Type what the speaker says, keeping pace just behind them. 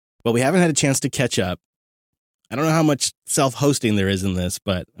but we haven't had a chance to catch up. I don't know how much self-hosting there is in this,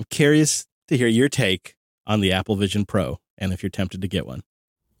 but I'm curious to hear your take on the Apple Vision Pro and if you're tempted to get one.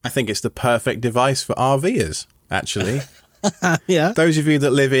 I think it's the perfect device for RVers, actually. Yeah. Those of you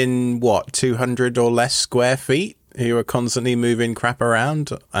that live in, 200 or less square feet, who are constantly moving crap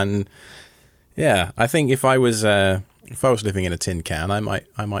around. And yeah, I think if I was living in a tin can, I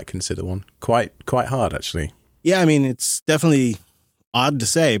might consider one. Quite hard, actually. Yeah, I mean, it's definitely odd to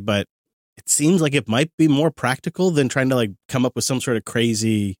say, but it seems like it might be more practical than trying to like come up with some sort of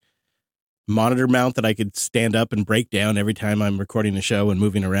crazy monitor mount that I could stand up and break down every time I'm recording a show and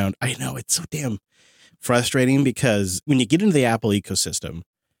moving around. I know it's so damn frustrating because when you get into the Apple ecosystem,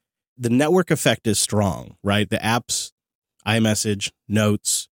 the network effect is strong, right? The apps, iMessage,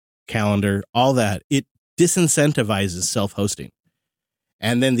 Notes, Calendar, all that, it disincentivizes self-hosting.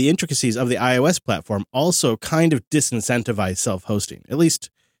 And then the intricacies of the iOS platform also kind of disincentivize self-hosting, at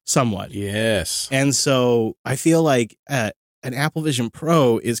least somewhat. Yes. And so I feel like an Apple Vision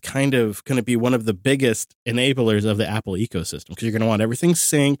Pro is kind of going to be one of the biggest enablers of the Apple ecosystem because you're going to want everything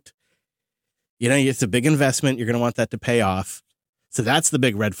synced. You know, it's a big investment. You're going to want that to pay off. So that's the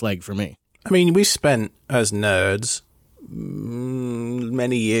big red flag for me. I mean, we spent, as nerds,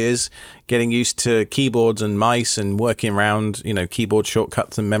 many years getting used to keyboards and mice and working around, keyboard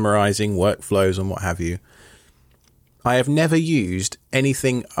shortcuts and memorizing workflows and what have you. I have never used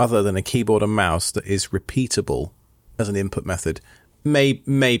anything other than a keyboard and mouse that is repeatable as an input method. Maybe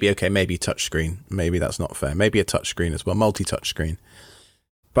touchscreen. Maybe that's not fair. Maybe a touchscreen as well, multi-touchscreen.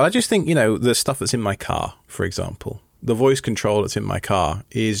 But I just think, the stuff that's in my car, for example, the voice control that's in my car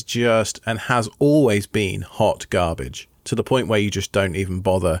is just and has always been hot garbage to the point where you just don't even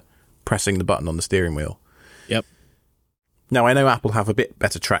bother pressing the button on the steering wheel. Yep. Now, I know Apple have a bit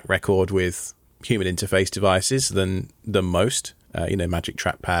better track record with human interface devices than most, Magic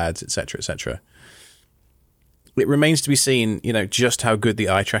Trackpads, etc., etc. It remains to be seen, just how good the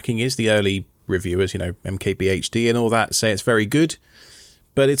eye tracking is. The early reviewers, MKBHD and all that say it's very good.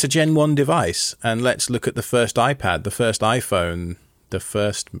 But it's a Gen 1 device, and let's look at the first iPad, the first iPhone, the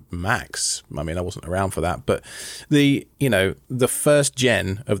first Macs. I mean, I wasn't around for that, but the first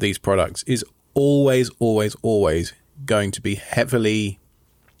gen of these products is always going to be heavily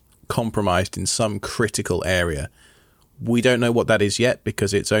compromised in some critical area. We don't know what that is yet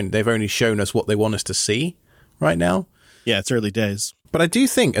because they've only shown us what they want us to see right now. Yeah, it's early days. But I do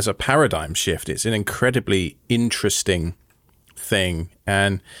think as a paradigm shift, it's an incredibly interesting thing,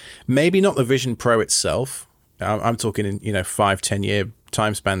 and maybe not the Vision Pro itself. I'm talking in 5-10 year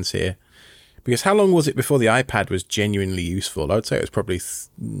time spans here, because how long was it before the iPad was genuinely useful? I would say it was probably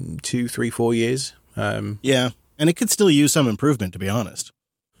 2, 3, 4 years. Yeah, and it could still use some improvement, to be honest.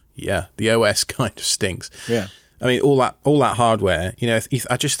 Yeah, the OS kind of stinks. Yeah, I mean all that hardware.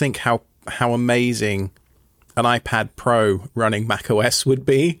 I just think how amazing an iPad Pro running macOS would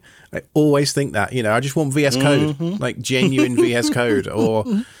be. I always think that, I just want VS Code, like genuine VS Code or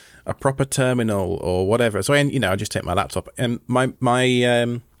a proper terminal or whatever. So, I just take my laptop, and my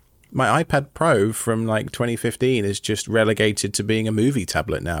iPad Pro from like 2015 is just relegated to being a movie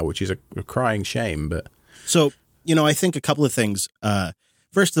tablet now, which is a crying shame. But so, I think a couple of things.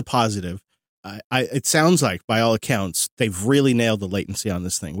 First, the positive. It sounds like, by all accounts, they've really nailed the latency on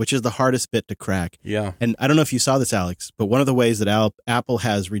this thing, which is the hardest bit to crack. Yeah. And I don't know if you saw this, Alex, but one of the ways that Apple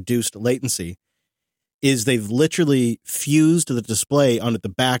has reduced latency is they've literally fused the display onto the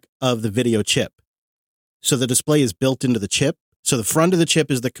back of the video chip. So the display is built into the chip. So the front of the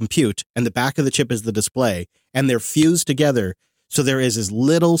chip is the compute and the back of the chip is the display. And they're fused together. So there is as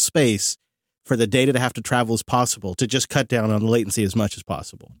little space for the data to have to travel as possible to just cut down on the latency as much as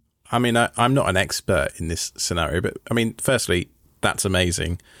possible. I mean, I'm not an expert in this scenario, but I mean, firstly, that's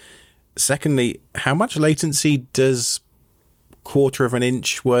amazing. Secondly, how much latency does 1/4 of an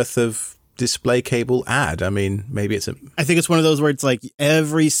inch worth of display cable add? I mean, maybe I think it's one of those where it's like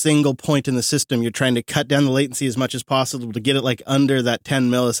every single point in the system, you're trying to cut down the latency as much as possible to get it like under that 10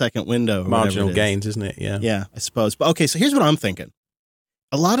 millisecond window. Marginal gains, isn't it? Yeah. Yeah, I suppose. But okay, so here's what I'm thinking.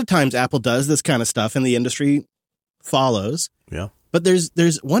 A lot of times Apple does this kind of stuff and the industry follows. Yeah. But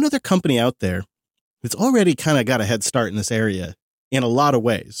there's one other company out there that's already kind of got a head start in this area in a lot of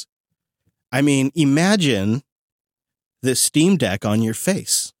ways. I mean, imagine the Steam Deck on your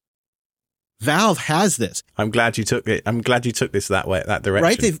face. Valve has this. I'm glad you took it. I'm glad you took this that direction.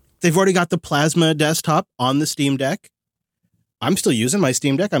 Right? They've already got the Plasma desktop on the Steam Deck. I'm still using my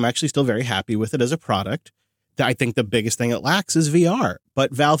Steam Deck. I'm actually still very happy with it as a product. I think the biggest thing it lacks is VR.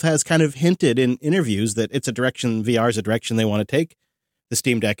 But Valve has kind of hinted in interviews that VR is a direction they want to take the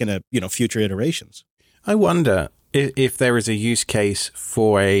Steam Deck in future iterations. I wonder, if there is a use case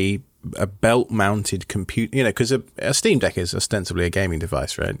for a belt-mounted computer, you know, because a Steam Deck is ostensibly a gaming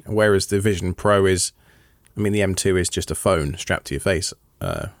device, right? Whereas the Vision Pro is, I mean, the M2 is just a phone strapped to your face.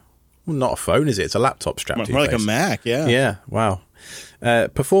 Well, not a phone, is it? It's a laptop strapped to your face. More like a Mac, yeah. Yeah, wow.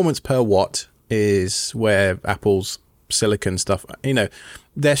 Performance per watt is where Apple's silicon stuff, you know,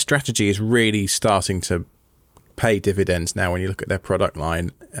 their strategy is really starting to pay dividends now when you look at their product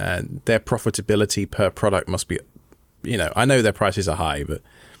line. Their profitability per product must be, you know, I know their prices are high, but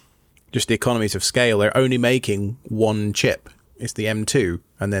just the economies of scale, they're only making one chip. It's the M2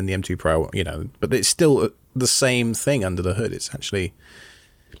 and then the M2 Pro, you know, but it's still the same thing under the hood. It's actually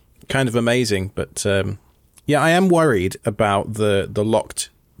kind of amazing. But yeah, I am worried about the locked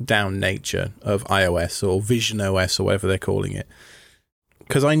down nature of iOS or Vision OS or whatever they're calling it.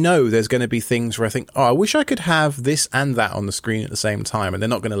 Because I know there's going to be things where I think, oh, I wish I could have this and that on the screen at the same time, and they're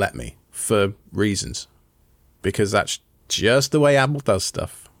not going to let me for reasons. Because that's just the way Apple does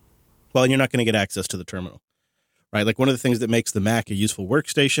stuff. Well, and you're not going to get access to the terminal, right? Like one of the things that makes the Mac a useful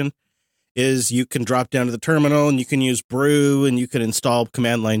workstation is you can drop down to the terminal and you can use Brew and you can install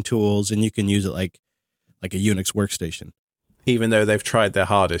command line tools and you can use it like a Unix workstation. Even though they've tried their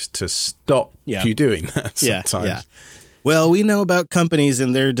hardest to stop you doing that sometimes. Yeah. Well, we know about companies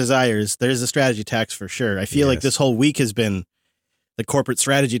and their desires. There's a strategy tax for sure. I feel like this whole week has been the corporate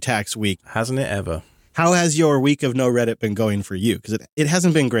strategy tax week. Hasn't it ever? How has your week of no Reddit been going for you? Because it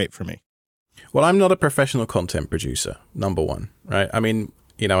hasn't been great for me. Well, I'm not a professional content producer, number one, right? I mean,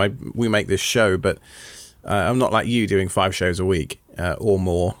 you know, we make this show, but I'm not like you doing 5 shows a week or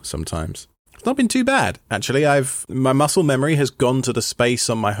more sometimes. It's not been too bad, actually. My muscle memory has gone to the space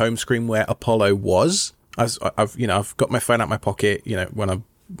on my home screen where Apollo was. I've got my phone out my pocket, you know, when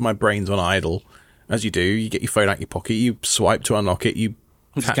my brain's on idle, as you do. You get your phone out your pocket, you swipe to unlock it, you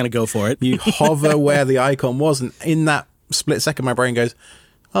just kind of go for it. You hover where the icon was, and in that split second, my brain goes,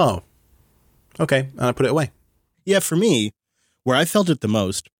 oh, okay, and I put it away. Yeah, for me, where I felt it the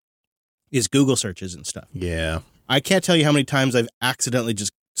most is Google searches and stuff. Yeah. I can't tell you how many times I've accidentally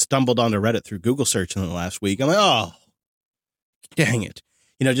just stumbled onto Reddit through Google search in the last week. I'm like, oh, dang it.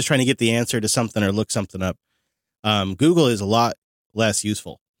 You know, just trying to get the answer to something or look something up. Google is a lot less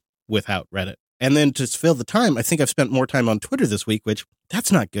useful without Reddit. And then to fill the time, I think I've spent more time on Twitter this week, which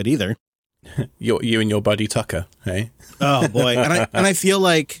that's not good either. You and your buddy Tucker, hey? Oh, boy. And I feel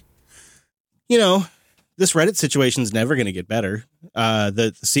like, you know, this Reddit situation is never going to get better.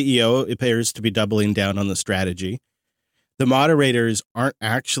 The CEO appears to be doubling down on the strategy. The moderators aren't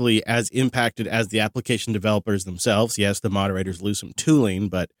actually as impacted as the application developers themselves. Yes, the moderators lose some tooling,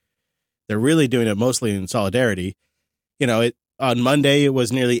 but they're really doing it mostly in solidarity. You know, on Monday, it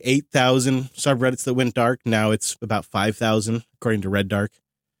was nearly 8,000 subreddits that went dark. Now it's about 5,000, according to Red Dark.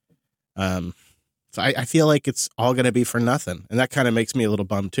 So I feel like it's all going to be for nothing. And that kind of makes me a little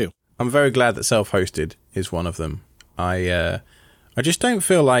bummed, too. I'm very glad that self-hosted is one of them. I just don't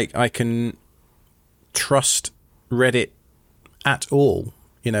feel like I can trust Reddit at all.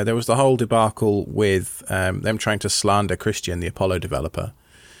 You know, there was the whole debacle with them trying to slander Christian, the Apollo developer,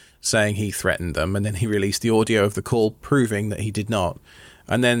 saying he threatened them, and then he released the audio of the call proving that he did not.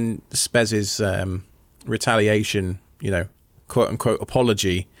 And then Spez's retaliation, you know, quote-unquote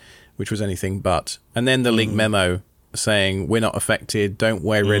apology, which was anything but. And then the leaked memo saying, we're not affected, don't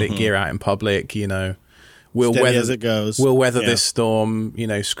wear Reddit gear out in public, you know. We'll Steady weather as it goes. We'll weather this storm, you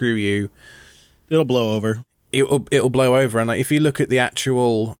know, screw you. It'll blow over. It'll blow over. And like, if you look at the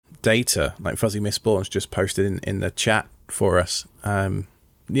actual data, like Fuzzy Misspawn's just posted in the chat for us,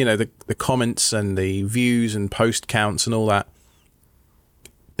 you know, the comments and the views and post counts and all that,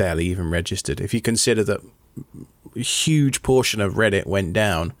 barely even registered. If you consider that a huge portion of Reddit went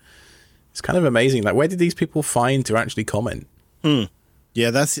down, it's kind of amazing. Like, where did these people find to actually comment?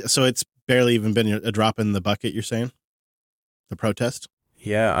 Yeah, so it's barely even been a drop in the bucket, you're saying? The protest?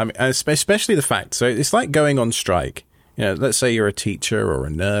 Yeah, I mean, especially the fact, so it's like going on strike. You know, let's say you're a teacher or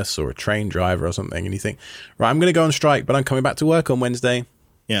a nurse or a train driver or something, and you think, right, I'm going to go on strike, but I'm coming back to work on Wednesday.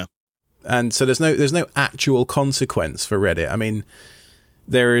 Yeah. And so there's no actual consequence for Reddit. I mean,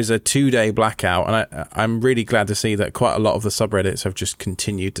 there is a 2-day blackout, and I'm really glad to see that quite a lot of the subreddits have just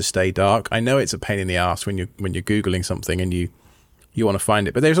continued to stay dark. I know it's a pain in the ass when you're Googling something and you want to find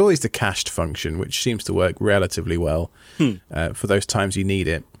it, but there's always the cached function, which seems to work relatively well for those times you need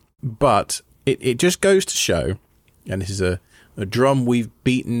it. But it just goes to show, and this is a drum we've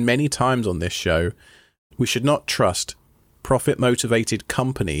beaten many times on this show, we should not trust profit-motivated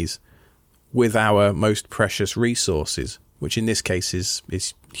companies with our most precious resources, which in this case is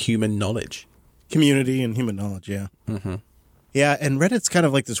human knowledge. Community and human knowledge, yeah. Mm-hmm. Yeah, and Reddit's kind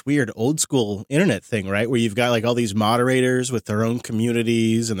of like this weird old school internet thing, right? Where you've got like all these moderators with their own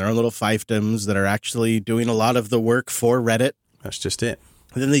communities and their own little fiefdoms that are actually doing a lot of the work for Reddit. That's just it.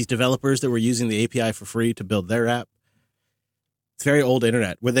 And then these developers that were using the API for free to build their app. It's very old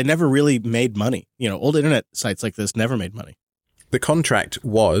internet where they never really made money. You know, old internet sites like this never made money. The contract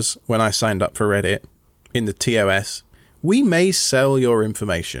was, when I signed up for Reddit, in the TOS, we may sell your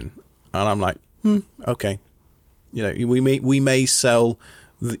information. And I'm like, okay. You know, we may sell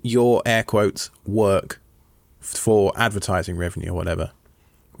your air quotes work for advertising revenue or whatever.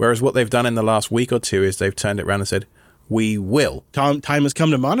 Whereas what they've done in the last week or two is they've turned it around and said, we will. Time has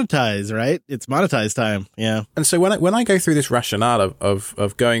come to monetize, right? It's monetize time. Yeah. And so when I go through this rationale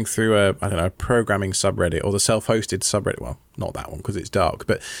of going through a programming subreddit or the self-hosted subreddit, well, not that one because it's dark,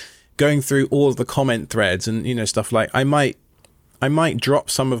 but going through all of the comment threads and, you know, stuff like I might drop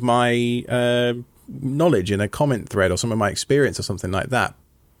some of my knowledge in a comment thread or some of my experience or something like that,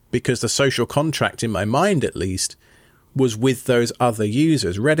 because the social contract in my mind, at least, was with those other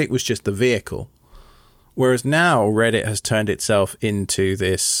users. Reddit was just the vehicle. Whereas now Reddit has turned itself into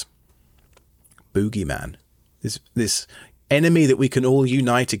this boogeyman, this enemy that we can all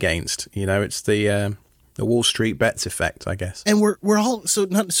unite against. You know, it's the Wall Street bets effect, I guess. And we're all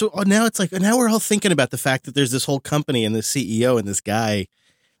now it's like now we're all thinking about the fact that there's this whole company and this CEO and this guy.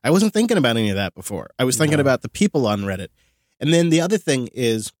 I wasn't thinking about any of that before. I was thinking about the people on Reddit. And then the other thing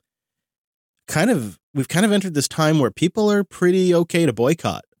is we've kind of entered this time where people are pretty okay to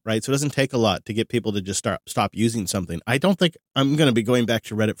boycott, right? So it doesn't take a lot to get people to just stop using something. I don't think I'm going to be going back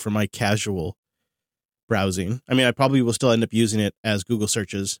to Reddit for my casual browsing. I mean, I probably will still end up using it as Google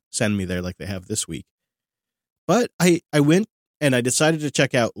searches send me there like they have this week. But I went and I decided to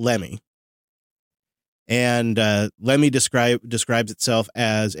check out Lemmy. And Lemmy describes itself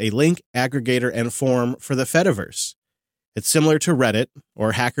as a link aggregator and forum for the Fediverse. It's similar to Reddit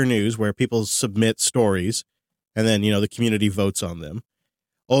or Hacker News, where people submit stories and then, you know, the community votes on them.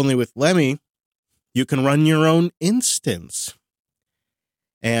 Only with Lemmy, you can run your own instance.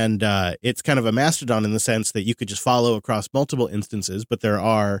 And it's kind of a mastodon in the sense that you could just follow across multiple instances, but there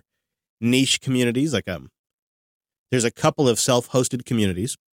are niche communities. Like there's a couple of self-hosted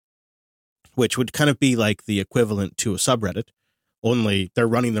communities, which would kind of be like the equivalent to a subreddit, only they're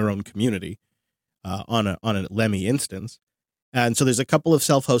running their own community on a Lemmy instance. And so there's a couple of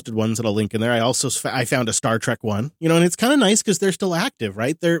self-hosted ones that I'll link in there. I found a Star Trek one, you know, and it's kind of nice because they're still active,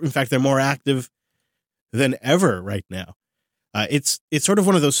 right? In fact, they're more active than ever right now. It's sort of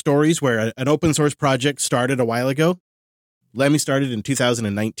one of those stories where an open source project started a while ago. Lemmy started in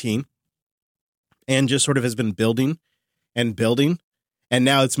 2019 and just sort of has been building and building. And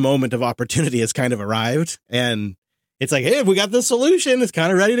now its moment of opportunity has kind of arrived. And it's like, hey, we got the solution. It's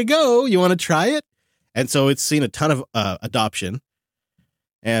kind of ready to go. You want to try it? And so it's seen a ton of adoption.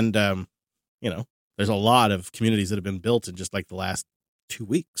 And, you know, there's a lot of communities that have been built in just like the last 2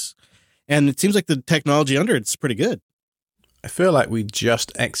 weeks. And it seems like the technology under it's pretty good. I feel like we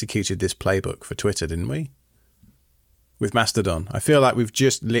just executed this playbook for Twitter, didn't we? With Mastodon. I feel like we've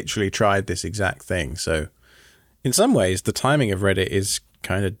just literally tried this exact thing. So in some ways, the timing of Reddit is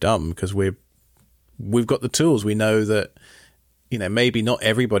kind of dumb because we've got the tools. We know that, you know, maybe not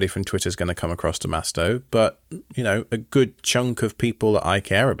everybody from Twitter is going to come across to Masto, but, you know, a good chunk of people that I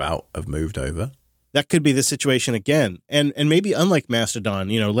care about have moved over. That could be the situation again. And maybe unlike Mastodon,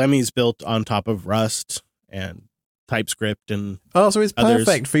 you know, Lemmy's built on top of Rust and TypeScript and so it's others.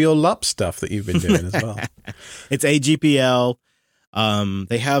 Perfect for your LUP stuff that you've been doing as well. It's AGPL.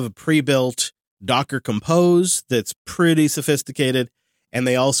 They have a pre-built Docker Compose that's pretty sophisticated, and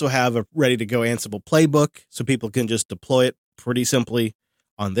they also have a ready-to-go Ansible playbook, so people can just deploy it pretty simply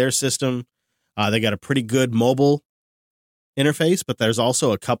on their system. They got a pretty good mobile interface, but there's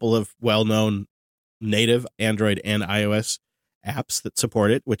also a couple of well-known native Android and iOS apps that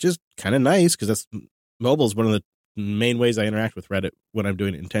support it, which is kind of nice because mobile is one of the main ways I interact with Reddit when I'm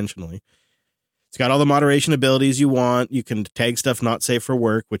doing it intentionally. It's got all the moderation abilities you want. You can tag stuff not safe for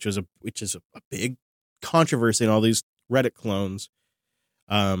work, which is a big controversy in all these Reddit clones.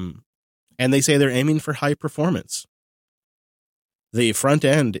 And they say they're aiming for high performance. The front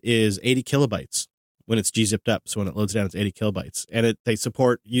end is 80 kilobytes when it's gzipped up. So when it loads down, it's 80 kilobytes. And they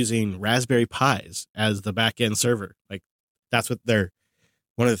support using Raspberry Pis as the back end server. Like that's what one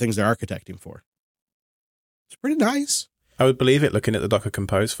of the things they're architecting for. It's pretty nice. I would believe it looking at the Docker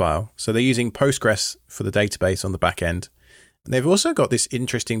Compose file. So they're using Postgres for the database on the back end. And they've also got this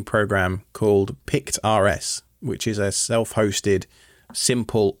interesting program called PictRS, which is a self-hosted,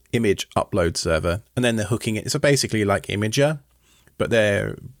 simple image upload server. And then they're hooking it. So basically like Imager, but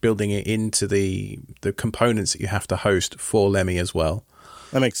they're building it into the components that you have to host for Lemmy as well.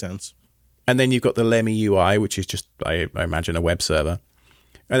 That makes sense. And then you've got the Lemmy UI, which is just, I imagine, a web server.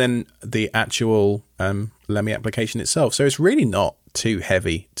 And then the actual Lemmy application itself. So it's really not too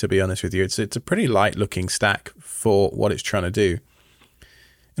heavy, to be honest with you. It's a pretty light-looking stack for what it's trying to do.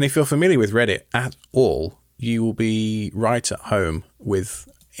 And if you're familiar with Reddit at all, you will be right at home with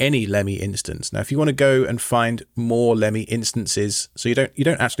any Lemmy instance. Now, if you want to go and find more Lemmy instances, so you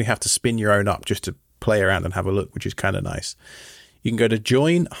don't actually have to spin your own up just to play around and have a look, which is kind of nice. You can go to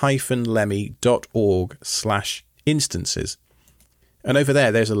join-lemmy.org/instances. And over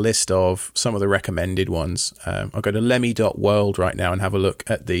there's a list of some of the recommended ones. I'll go to lemmy.world right now and have a look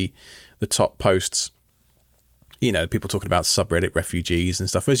at the top posts. You know, people talking about subreddit refugees and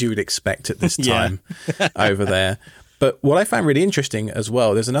stuff, as you would expect at this time over there. But what I found really interesting as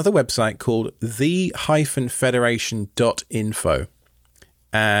well, there's another website called the-federation.info.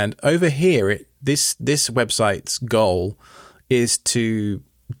 And over here, this website's goal is to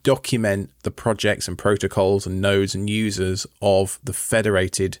document the projects and protocols and nodes and users of the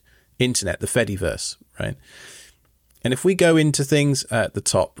federated internet, the Fediverse, right? And if we go into things at the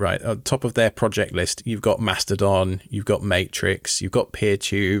top, right, at the top of their project list, you've got Mastodon, you've got Matrix, you've got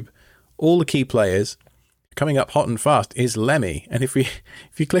PeerTube, all the key players. Coming up hot and fast is Lemmy. And if you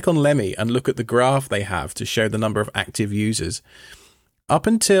click on Lemmy and look at the graph they have to show the number of active users, up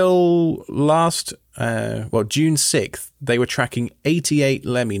until June 6th, they were tracking 88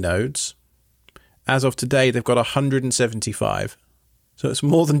 Lemmy nodes. As of today, they've got 175. So it's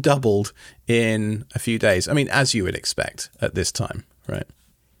more than doubled in a few days. I mean, as you would expect at this time, right?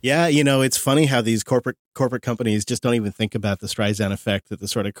 Yeah, you know, it's funny how these corporate companies just don't even think about the Streisand effect that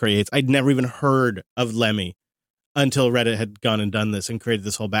this sort of creates. I'd never even heard of Lemmy until Reddit had gone and done this and created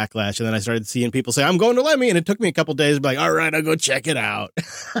this whole backlash. And then I started seeing people say, I'm going to Lemmy. And it took me a couple days to be like, all right, I'll go check it out.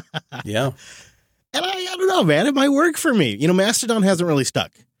 Yeah. And I don't know, man, it might work for me. You know, Mastodon hasn't really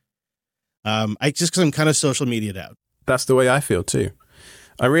stuck. Because I'm kind of social media'd out. That's the way I feel too.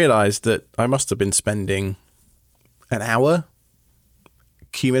 I realized that I must have been spending an hour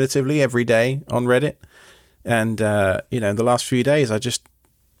cumulatively every day on Reddit. And, in the last few days, I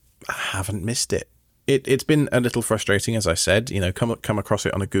haven't missed it. It's been a little frustrating, as I said, come across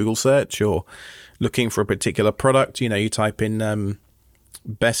it on a Google search or looking for a particular product. You type in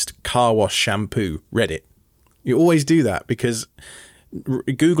best car wash shampoo, Reddit. You always do that because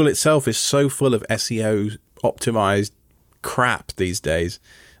Google itself is so full of SEO optimized crap these days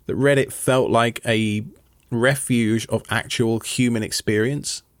that Reddit felt like a refuge of actual human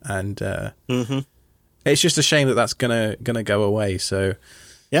experience. And it's just a shame that that's gonna go away. So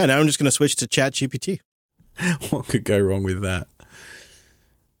yeah, now I'm just going to switch to ChatGPT. What could go wrong with that?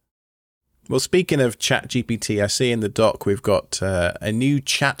 Well, speaking of ChatGPT, I see in the doc we've got a new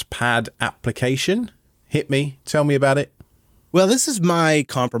ChatPad application. Hit me. Tell me about it. Well, this is my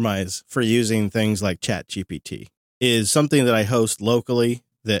compromise for using things like ChatGPT, is something that I host locally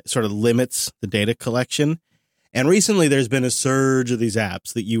that sort of limits the data collection. And recently there's been a surge of these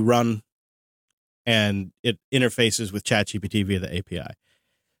apps that you run and it interfaces with ChatGPT via the API.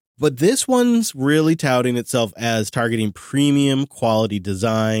 But this one's really touting itself as targeting premium quality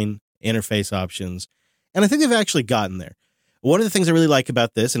design, interface options. And I think they've actually gotten there. One of the things I really like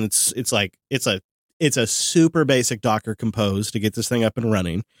about this, and it's a super basic Docker compose to get this thing up and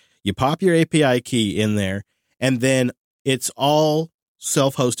running. You pop your API key in there, and then it's all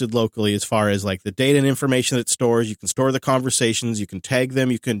self-hosted locally as far as like the data and information that it stores. You can store the conversations, you can tag them,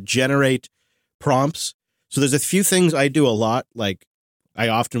 you can generate prompts. So there's a few things I do a lot, like I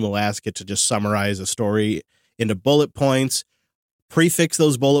often will ask it to just summarize a story into bullet points, prefix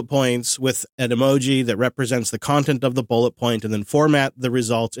those bullet points with an emoji that represents the content of the bullet point, and then format the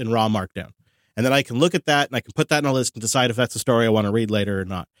results in raw markdown. And then I can look at that and I can put that in a list and decide if that's a story I want to read later or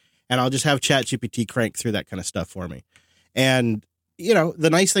not. And I'll just have ChatGPT crank through that kind of stuff for me. And, the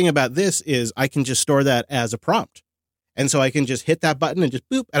nice thing about this is I can just store that as a prompt. And so I can just hit that button and just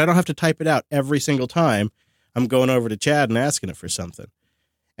boop, and I don't have to type it out every single time I'm going over to Chad and asking it for something.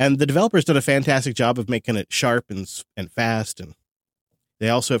 And the developers did a fantastic job of making it sharp and fast. And they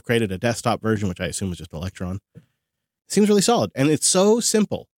also have created a desktop version, which I assume is just Electron. It seems really solid. And it's so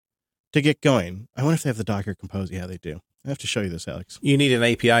simple to get going. I wonder if they have the Docker Compose. Yeah, they do. I have to show you this, Alex. You need an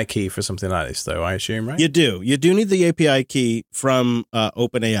API key for something like this, though, I assume, right? You do. You do need the API key from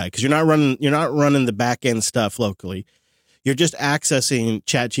OpenAI because you're not running the back end stuff locally. You're just accessing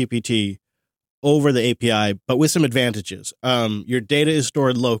ChatGPT over the API, but with some advantages. Your data is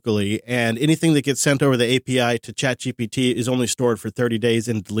stored locally, and anything that gets sent over the API to ChatGPT is only stored for 30 days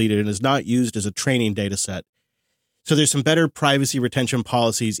and deleted and is not used as a training data set. So there's some better privacy retention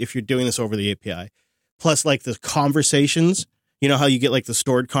policies if you're doing this over the API. Plus, like the conversations, you know how you get like the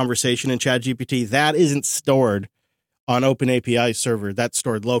stored conversation in ChatGPT? That isn't stored on OpenAPI server. That's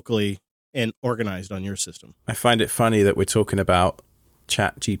stored locally and organized on your system. I find it funny that we're talking about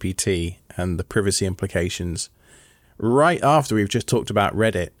ChatGPT and the privacy implications right after we've just talked about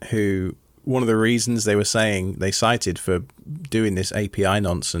Reddit, who one of the reasons they cited for doing this API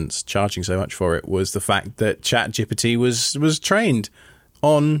nonsense, charging so much for it, was the fact that ChatGPT was trained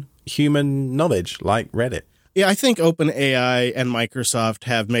on human knowledge like Reddit. Yeah, I think OpenAI and Microsoft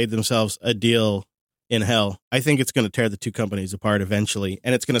have made themselves a deal in hell. I think it's going to tear the two companies apart eventually,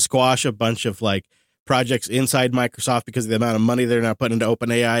 and it's going to squash a bunch of like projects inside Microsoft because of the amount of money they're now putting into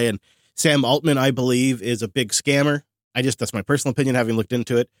OpenAI. And Sam Altman, I believe, is a big scammer. That's my personal opinion, having looked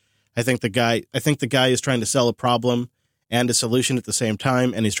into it. I think the guy is trying to sell a problem and a solution at the same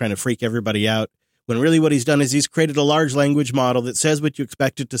time, and he's trying to freak everybody out. When really what he's done is he's created a large language model that says what you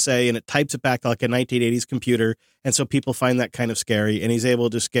expect it to say, and it types it back like a 1980s computer. And so people find that kind of scary, and he's able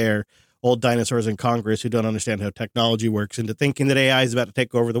to scare old dinosaurs in Congress who don't understand how technology works into thinking that AI is about to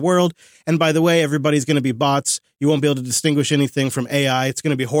take over the world. And by the way, everybody's going to be bots. You won't be able to distinguish anything from AI. It's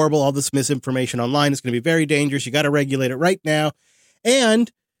going to be horrible. All this misinformation online is going to be very dangerous. You got to regulate it right now.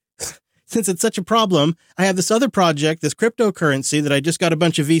 And since it's such a problem, I have this other project, this cryptocurrency that I just got a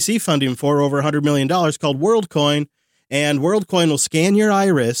bunch of VC funding for, over $100 million, called WorldCoin. And WorldCoin will scan your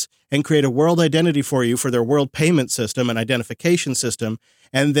iris and create a world identity for you for their world payment system and identification system.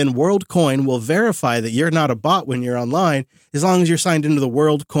 And then WorldCoin will verify that you're not a bot when you're online, as long as you're signed into the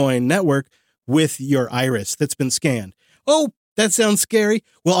WorldCoin network with your iris that's been scanned. Oh, that sounds scary.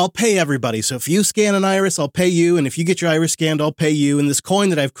 Well, I'll pay everybody. So if you scan an iris, I'll pay you. And if you get your iris scanned, I'll pay you in this coin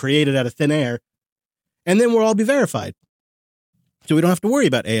that I've created out of thin air. And then we'll all be verified. So we don't have to worry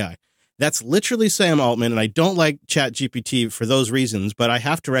about AI. That's literally Sam Altman. And I don't like ChatGPT for those reasons, but I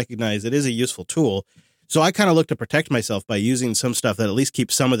have to recognize it is a useful tool. So I kind of look to protect myself by using some stuff that at least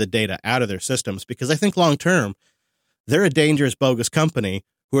keeps some of the data out of their systems, because I think long term, they're a dangerous, bogus company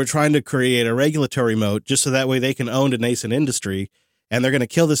who are trying to create a regulatory moat just so that way they can own a nascent industry, and they're going to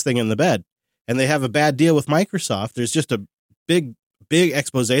kill this thing in the bed. And they have a bad deal with Microsoft. There's just a big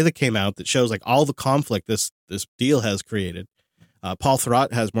expose that came out that shows like all the conflict this deal has created. Paul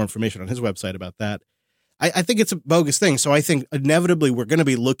Thurrott has more information on his website about that. I think it's a bogus thing. So I think inevitably we're going to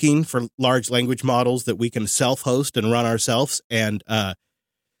be looking for large language models that we can self-host and run ourselves. And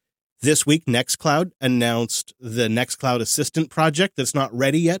this week, Nextcloud announced the Nextcloud Assistant project that's not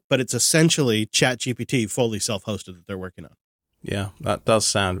ready yet, but it's essentially ChatGPT fully self-hosted that they're working on. Yeah, that does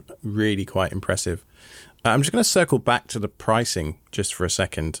sound really quite impressive. I'm just going to circle back to the pricing just for a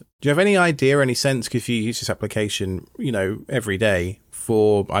second. Do you have any idea, any sense, if you use this application, every day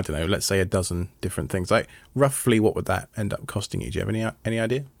for, I don't know, let's say a dozen different things, like roughly what would that end up costing you? Do you have any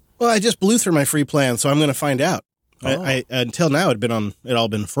idea? Well, I just blew through my free plan, so I'm going to find out. Oh. I until now it all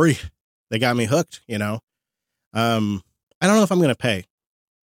been free. They got me hooked, I don't know if I'm going to pay.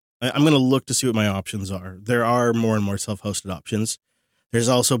 I'm going to look to see what my options are. There are more and more self-hosted options. There's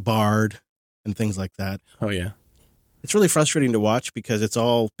also Bard and things like that. Oh, yeah. It's really frustrating to watch because it's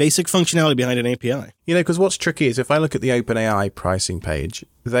all basic functionality behind an API. Because what's tricky is if I look at the OpenAI pricing page,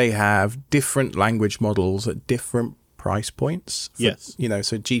 they have different language models at different price points. Yes.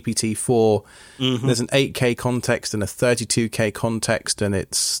 So GPT-4, there's an 8K context and a 32K context, and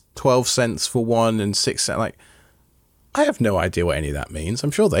it's 12 cents for one and 6 cents. Like, I have no idea what any of that means. I'm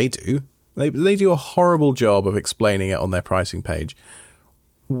sure they do. They do a horrible job of explaining it on their pricing page.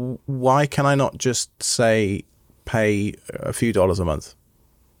 Why can I not just say pay a few dollars a month,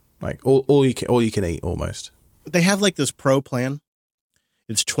 like all you can eat almost? They have like this pro plan.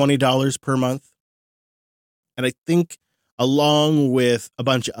 It's $20 per month, and I think along with a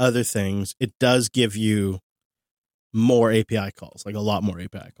bunch of other things, it does give you more API calls, like a lot more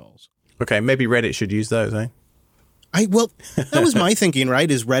API calls. Okay, maybe Reddit should use those, eh? That was my thinking,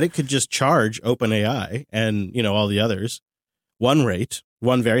 right? Is Reddit could just charge OpenAI and all the others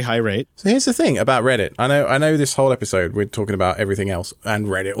one very high rate. So here's the thing about Reddit. I know this whole episode we're talking about everything else and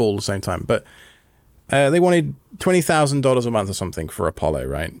Reddit all at the same time, but they wanted $20,000 a month or something for Apollo,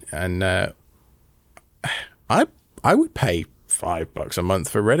 right? And I would pay $5 a month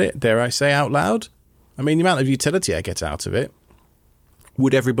for Reddit, dare I say out loud. I mean, the amount of utility I get out of it.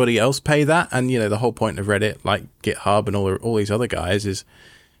 Would everybody else pay that? And, the whole point of Reddit, like GitHub and all these other guys, is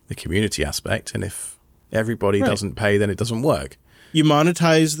the community aspect. And if everybody doesn't pay, then it doesn't work. You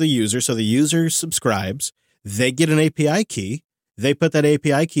monetize the user, so the user subscribes, they get an API key, they put that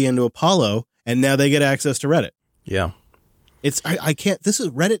API key into Apollo, and now they get access to Reddit. Yeah. I can't, this is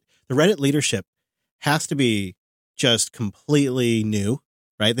Reddit, the Reddit leadership has to be just completely new,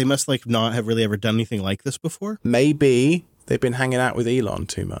 right? They must like not have really ever done anything like this before. Maybe they've been hanging out with Elon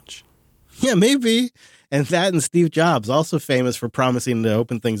too much. Yeah, maybe. And that and Steve Jobs, also famous for promising to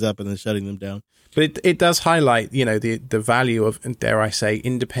open things up and then shutting them down. But it does highlight, the value of, dare I say,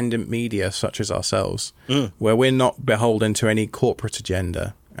 independent media such as ourselves, where we're not beholden to any corporate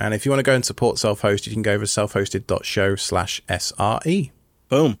agenda. And if you want to go and support Self-Hosted, you can go over to selfhosted.show/SRE.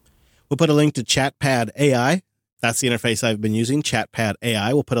 Boom. We'll put a link to ChatPad AI. That's the interface I've been using, ChatPad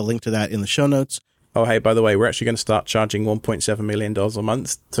AI. We'll put a link to that in the show notes. Oh, hey, by the way, we're actually going to start charging $1.7 million a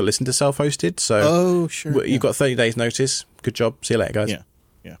month to listen to Self-Hosted. So sure. You've got 30 days notice. Good job. See you later, guys. Yeah.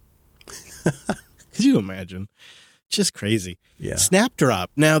 Could you imagine? Just crazy. Yeah.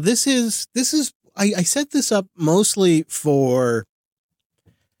 Snapdrop. Now, this is I set this up mostly for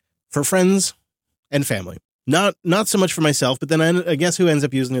friends and family. Not so much for myself, but then I guess who ends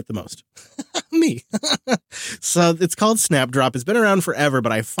up using it the most? Me. So it's called Snapdrop. It's been around forever,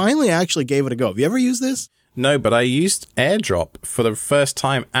 but I finally actually gave it a go. Have you ever used this? No, but I used AirDrop for the first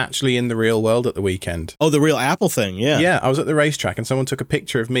time actually in the real world at the weekend. Oh, the real Apple thing, yeah. Yeah, I was at the racetrack and someone took a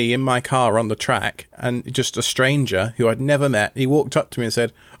picture of me in my car on the track, and just a stranger who I'd never met, he walked up to me and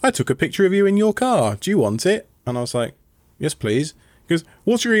said, I took a picture of you in your car. Do you want it? And I was like, yes, please. He goes,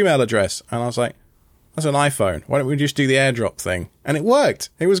 what's your email address? And I was like, that's an iPhone. Why don't we just do the AirDrop thing? And it worked.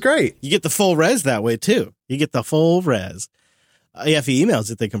 It was great. You get the full res that way, too. You get the full res. If he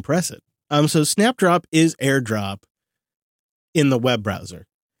emails it, they compress it. So Snapdrop is AirDrop in the web browser.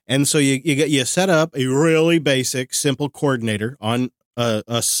 And so you set up a really basic, simple coordinator on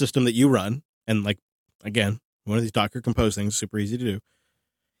a system that you run. And like, again, one of these Docker Compose things, super easy to do.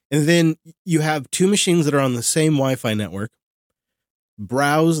 And then you have two machines that are on the same Wi-Fi network.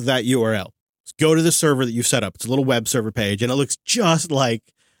 Browse that URL. Go to the server that you've set up. It's a little web server page, and it looks just like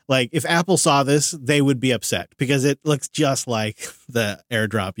if Apple saw this, they would be upset because it looks just like the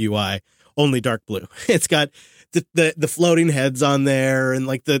AirDrop UI, only dark blue. It's got the floating heads on there and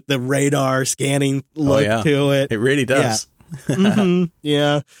like the radar scanning look to it. It really does. Yeah. Mm-hmm.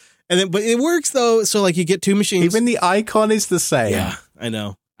 Yeah. And then, but it works though. So like you get two machines. Even the icon is the same. Yeah, I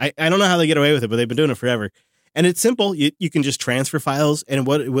know. I don't know how they get away with it, but they've been doing it forever. And it's simple. You can just transfer files. And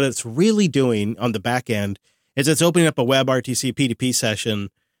what it's really doing on the back end is it's opening up a WebRTC P2P session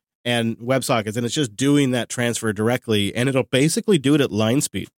and WebSockets, and it's just doing that transfer directly. And it'll basically do it at line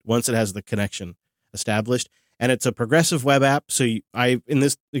speed once it has the connection established. And it's a progressive web app. So in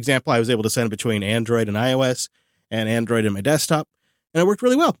this example, I was able to send it between Android and iOS and Android and my desktop. And it worked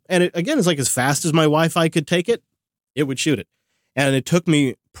really well. And it, again, is like as fast as my Wi-Fi could take it, it would shoot it. And it took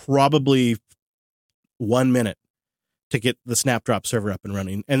me probably 1 minute to get the Snapdrop server up and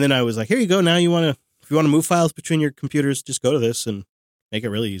running. And then I was like, here you go. Now if you want to move files between your computers, just go to this and make it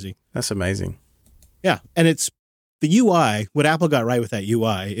really easy. That's amazing. Yeah. And it's the UI. What Apple got right with that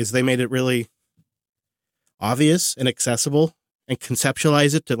UI is they made it really obvious and accessible and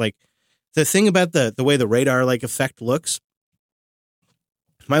conceptualize it to like the thing about the way the radar like effect looks.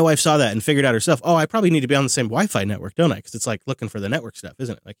 My wife saw that and figured out herself, oh, I probably need to be on the same Wi-Fi network, don't I? Because it's like looking for the network stuff,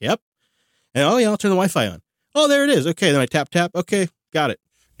 isn't it? Like, yep. And oh, yeah, I'll turn the Wi-Fi on. Oh, there it is. Okay, then I tap. Okay, got it.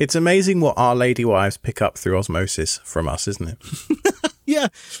 It's amazing what our lady wives pick up through osmosis from us, isn't it? Yeah.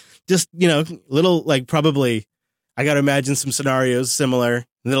 Just, little, like probably, I got to imagine some scenarios similar.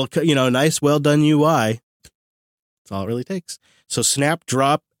 Little, nice, well done UI. That's all it really takes. So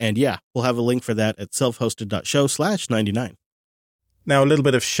Snapdrop, and yeah, we'll have a link for that at selfhosted.show/99. Now, a little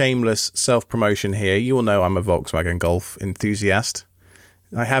bit of shameless self-promotion here. You all know I'm a Volkswagen Golf enthusiast.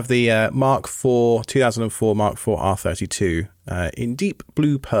 I have the 2004 Mark IV R32 in deep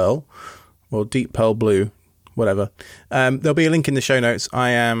blue pearl, or deep pearl blue, whatever. There'll be a link in the show notes. I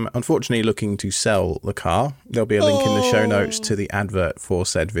am unfortunately looking to sell the car. There'll be a link in the show notes to the advert for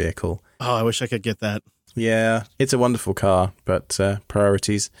said vehicle. Oh, I wish I could get that. Yeah, it's a wonderful car, but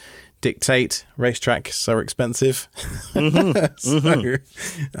priorities dictate. Racetracks are expensive. A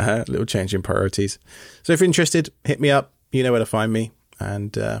little change in priorities. So if you're interested, hit me up. You know where to find me.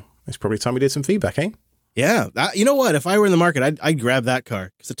 And it's probably time we did some feedback, eh? Yeah. You know what? If I were in the market, I'd grab that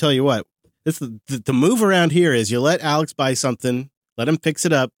car. Because I tell you what, the move around here is you let Alex buy something, let him fix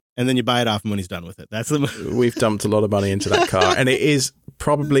it up, and then you buy it off him when he's done with it. That's the move. We've dumped a lot of money into that car. And it is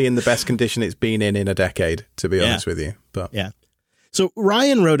probably in the best condition it's been in a decade, to be honest with you. But yeah. So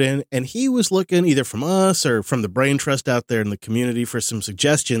Ryan wrote in, and he was looking either from us or from the Brain Trust out there in the community for some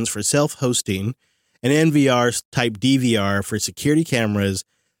suggestions for self-hosting an NVR type DVR for security cameras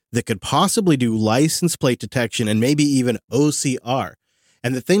that could possibly do license plate detection and maybe even OCR.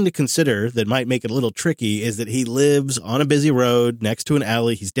 And the thing to consider that might make it a little tricky is that he lives on a busy road next to an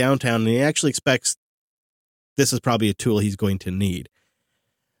alley. He's downtown, and he actually expects this is probably a tool he's going to need.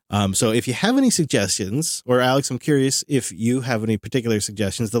 So if you have any suggestions, or Alex, I'm curious if you have any particular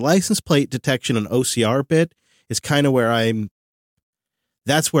suggestions. The license plate detection and OCR bit is kind of where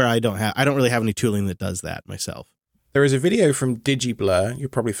that's where I don't really have any tooling that does that myself. There is a video from DigiBlur. You're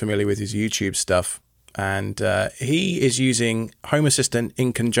probably familiar with his YouTube stuff. And he is using Home Assistant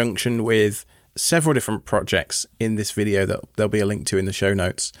in conjunction with several different projects in this video that there'll be a link to in the show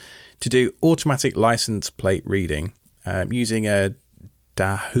notes to do automatic license plate reading using a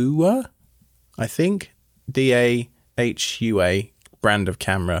Dahua, I think, Dahua brand of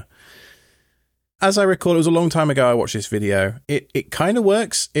camera. As I recall, it was a long time ago I watched this video. It kind of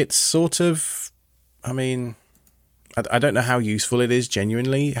works. It's sort of, I mean, I don't know how useful it is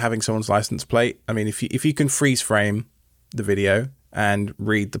genuinely having someone's license plate. I mean, if you can freeze frame the video and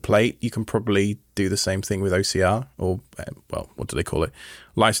read the plate, you can probably do the same thing with OCR or, well, what do they call it?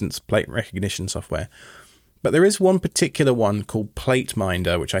 License plate recognition software. But there is one particular one called Plate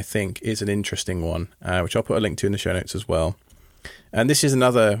Minder, which I think is an interesting one, which I'll put a link to in the show notes as well. And this is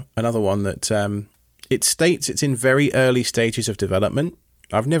another one that it states it's in very early stages of development.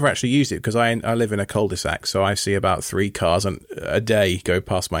 I've never actually used it because I live in a cul-de-sac, so I see about 3 cars a day go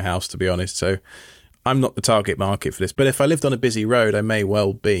past my house, to be honest. So I'm not the target market for this. But if I lived on a busy road, I may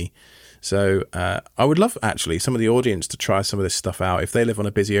well be. So I would love, actually, some of the audience to try some of this stuff out if they live on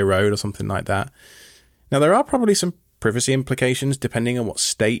a busier road or something like that. Now, there are probably some privacy implications depending on what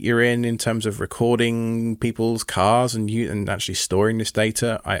state you're in terms of recording people's cars and actually storing this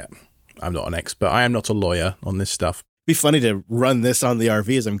data. I'm not an expert. I am not a lawyer on this stuff. It'd be funny to run this on the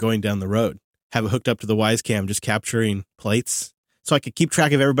RV as I'm going down the road. Have it hooked up to the Wise Cam, just capturing plates, so I could keep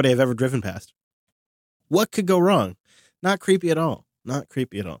track of everybody I've ever driven past. What could go wrong? Not creepy at all. Not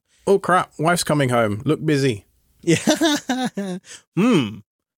creepy at all. Oh, crap. Wife's coming home. Look busy. Yeah.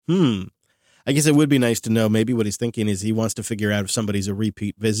 I guess it would be nice to know maybe what he's thinking is he wants to figure out if somebody's a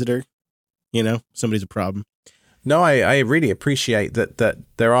repeat visitor. You know, somebody's a problem. No, I really appreciate that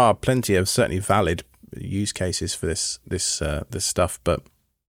there are plenty of certainly valid use cases for this stuff, but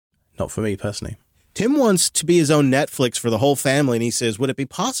not for me personally. Tim wants to be his own Netflix for the whole family, and he says, would it be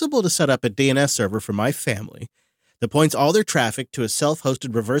possible to set up a DNS server for my family that points all their traffic to a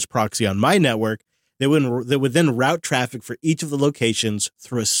self-hosted reverse proxy on my network that would then route traffic for each of the locations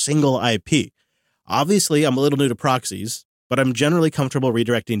through a single IP? Obviously, I'm a little new to proxies, but I'm generally comfortable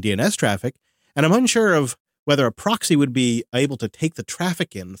redirecting DNS traffic, and I'm unsure of whether a proxy would be able to take the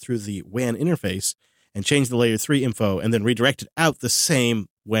traffic in through the WAN interface and change the layer 3 info and then redirect it out the same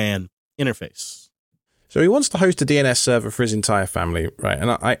WAN interface. So he wants to host a DNS server for his entire family, right?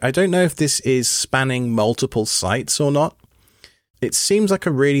 And I don't know if this is spanning multiple sites or not. It seems like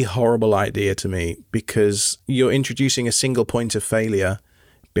a really horrible idea to me because you're introducing a single point of failure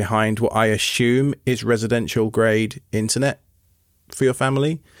behind what I assume is residential grade internet for your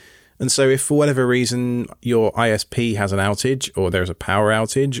family. And so if for whatever reason your ISP has an outage or there's a power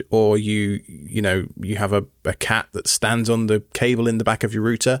outage or you have a cat that stands on the cable in the back of your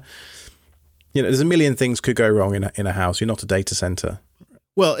router, there's a million things could go wrong in a house. You're not a data center.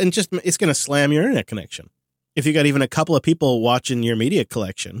 Well, and just it's going to slam your internet connection. If you got even a couple of people watching your media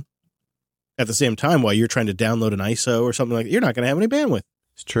collection at the same time while you're trying to download an ISO or something like that, you're not going to have any bandwidth.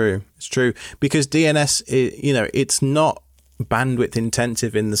 It's true. Because DNS, it's not bandwidth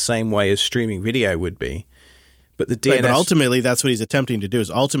intensive in the same way as streaming video would be. But the DNS... Right, but ultimately, that's what he's attempting to do is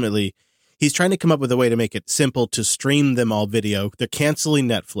ultimately he's trying to come up with a way to make it simple to stream them all video. They're canceling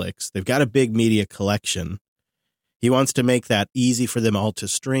Netflix. They've got a big media collection. He wants to make that easy for them all to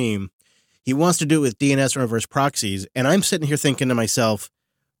stream. He wants to do it with DNS and reverse proxies. And I'm sitting here thinking to myself,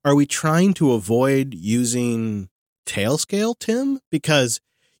 are we trying to avoid using Tailscale, Tim? Because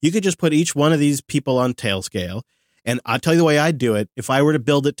you could just put each one of these people on Tailscale. And I'll tell you the way I'd do it. If I were to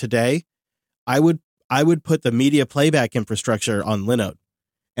build it today, I would put the media playback infrastructure on Linode.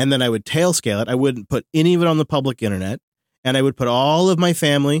 And then I would Tailscale it. I wouldn't put any of it on the public internet. And I would put all of my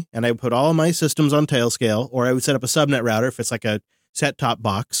family and I would put all of my systems on Tailscale, or I would set up a subnet router if it's like a set-top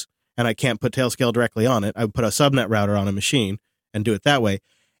box and I can't put Tailscale directly on it. I would put a subnet router on a machine and do it that way.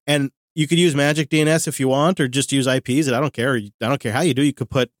 And you could use Magic DNS if you want, or just use IPs. And I don't care. I don't care how you do. You could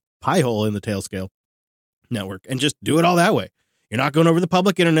put Pi-hole in the Tailscale network and just do it all that way. You're not going over the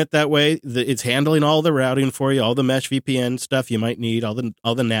public internet that way. It's handling all the routing for you, all the mesh VPN stuff you might need, all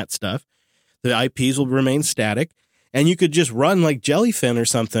the NAT stuff. The IPs will remain static, and you could just run like Jellyfin or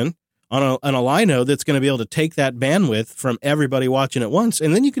something on a Linode that's going to be able to take that bandwidth from everybody watching at once,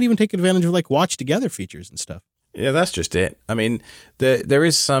 and then you could even take advantage of like watch together features and stuff. Yeah, that's just it. I mean, there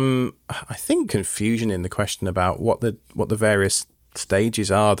is some, I think, confusion in the question about what the various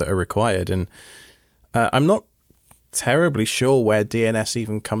stages are that are required, and I'm not terribly sure where DNS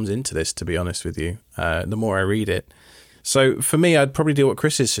even comes into this, to be honest with you, the more I read it. So for me, I'd probably do what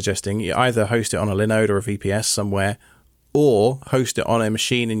Chris is suggesting. You either host it on a Linode or a VPS somewhere, or host it on a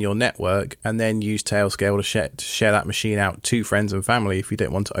machine in your network and then use Tailscale to share that machine out to friends and family if you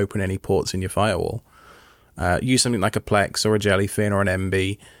don't want to open any ports in your firewall. Use something like a Plex or a Jellyfin or an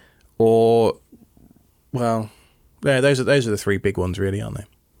MB, or, well, yeah, those are the three big ones, really, aren't they?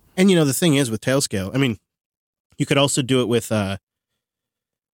 And, the thing is with Tailscale, I mean, you could also do it with,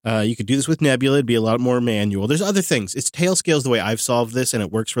 you could do this with Nebula. It'd be a lot more manual. There's other things. Tailscale's the way I've solved this, and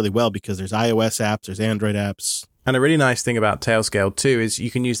it works really well because there's iOS apps, there's Android apps. And a really nice thing about Tailscale too is you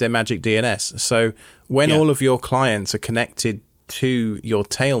can use their magic DNS. So when all of your clients are connected to your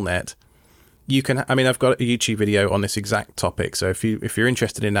Tailnet, you can. I mean, I've got a YouTube video on this exact topic. So if you're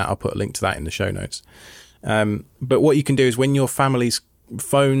interested in that, I'll put a link to that in the show notes. But what you can do is when your family's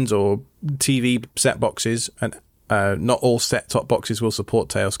phones or TV set boxes, and not all set-top boxes will support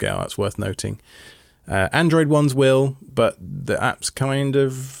Tailscale. That's worth noting. Android ones will, but the app's kind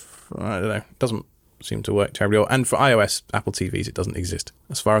of, I don't know, doesn't seem to work terribly well. And for iOS Apple TVs, it doesn't exist,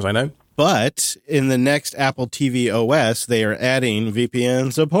 as far as I know. But in the next Apple TV OS, they are adding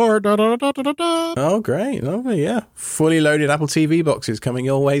VPN support. Oh, great. Lovely, yeah. Fully loaded Apple TV boxes coming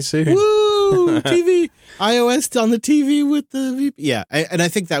your way soon. Woo! TV. iOS on the TV with the VPN. Yeah, and I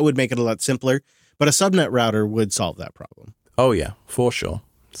think that would make it a lot simpler. But a subnet router would solve that problem. Oh, yeah, for sure.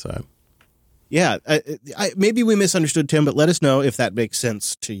 So, yeah, maybe we misunderstood Tim, but let us know if that makes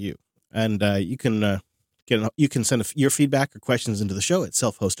sense to you. And you can send your feedback or questions into the show at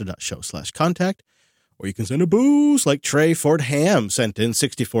selfhosted.show/contact, or you can send a boost like Trey Fordham sent in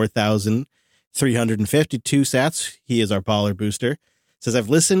 64,352 sats. He is our baller booster. Says, I've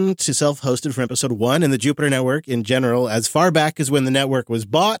listened to Self-Hosted from episode 1 and the Jupiter Network in general as far back as when the network was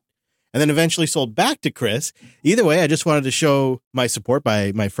bought and then eventually sold back to Chris. Either way, I just wanted to show my support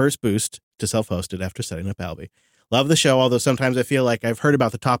by my first boost to Self-Hosted after setting up Alby. Love the show, although sometimes I feel like I've heard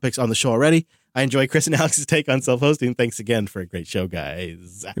about the topics on the show already. I enjoy Chris and Alex's take on self-hosting. Thanks again for a great show,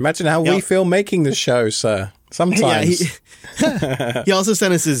 guys. Imagine how we feel making the show, sir. Sometimes. Yeah, he also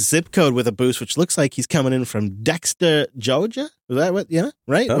sent us his zip code with a boost, which looks like he's coming in from Dexter, Georgia. Is that what? Yeah,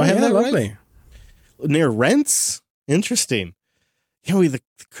 right? Oh, Do I have that lovely. Right? Near Rents? Interesting. The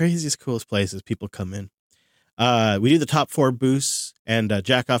craziest, coolest places people come in. We do the top 4 boosts, and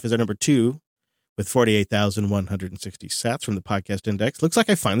Jackoff is our number 2. With 48,160 sats from the podcast index. Looks like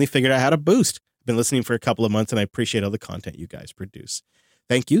I finally figured out how to boost. I've been listening for a couple of months and I appreciate all the content you guys produce.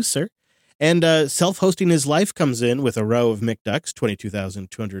 Thank you, sir. And self-hosting his life comes in with a row of McDucks,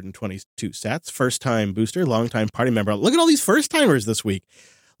 22,222 sats. First-time booster, long-time party member. Look at all these first-timers this week.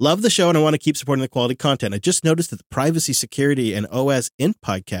 Love the show and I want to keep supporting the quality content. I just noticed that the Privacy, Security, and OS Int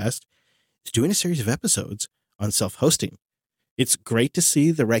podcast is doing a series of episodes on self-hosting. It's great to see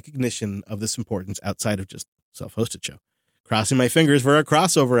the recognition of this importance outside of just self-hosted show. Crossing my fingers for a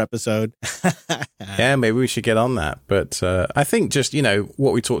crossover episode. Yeah, maybe we should get on that. But I think just,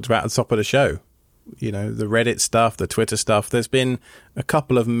 what we talked about at the top of the show, the Reddit stuff, the Twitter stuff, there's been a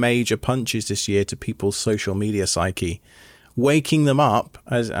couple of major punches this year to people's social media psyche, waking them up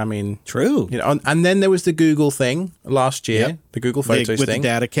true. And then there was the Google thing last year, the Google Photos with thing. With the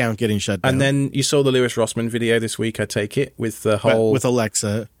dad account getting shut down. And then you saw the Lewis Rossman video this week, I take it, with the whole... With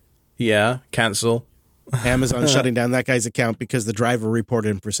Alexa. Yeah, cancel. Amazon shutting down that guy's account because the driver reported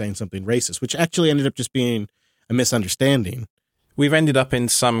him for saying something racist, which actually ended up just being a misunderstanding. We've ended up in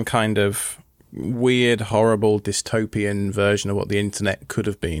some kind of weird, horrible, dystopian version of what the internet could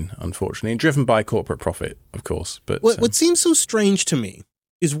have been, unfortunately, and driven by corporate profit, of course. But what seems so strange to me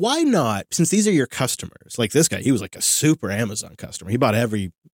is why not, since these are your customers, like this guy, he was like a super Amazon customer. He bought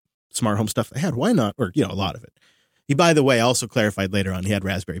every smart home stuff they had. Why not? Or, a lot of it. He, by the way, also clarified later on he had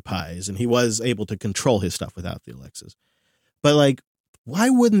Raspberry Pis and he was able to control his stuff without the Alexas. But why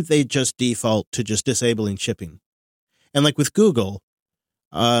wouldn't they just default to just disabling shipping? And with Google,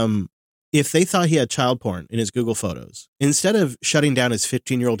 if they thought he had child porn in his Google Photos, instead of shutting down his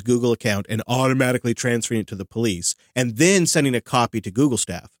 15-year-old Google account and automatically transferring it to the police and then sending a copy to Google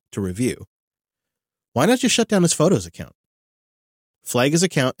staff to review, why not just shut down his Photos account? Flag his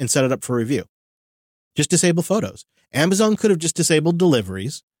account and set it up for review. Just disable Photos. Amazon could have just disabled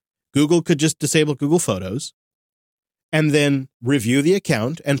deliveries. Google could just disable Google Photos and then review the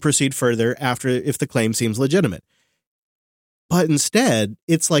account and proceed further after if the claim seems legitimate. But instead,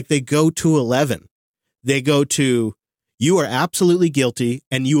 it's like they go to 11. They go to, you are absolutely guilty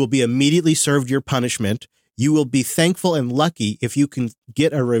and you will be immediately served your punishment. You will be thankful and lucky if you can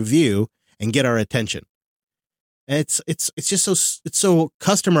get a review and get our attention. And it's just it's so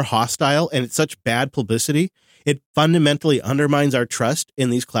customer hostile, and it's such bad publicity. It fundamentally undermines our trust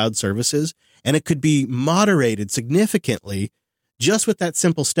in these cloud services, and it could be moderated significantly just with that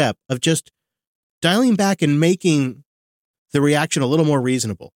simple step of just dialing back and making the reaction a little more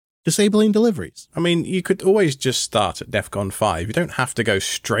reasonable. Disabling deliveries. I mean, you could always just start at DEFCON 5. You don't have to go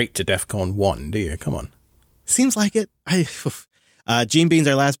straight to DEFCON 1, do you? Come on. Seems like it. Gene Bean's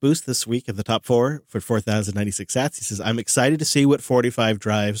our last boost this week at the top 4 for 4,096 sats. He says, I'm excited to see what 45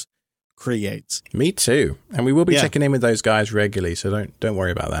 drives creates. Me too. And we will be checking in with those guys regularly, so don't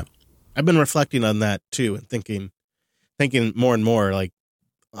worry about that. I've been reflecting on that too and thinking more and more, like,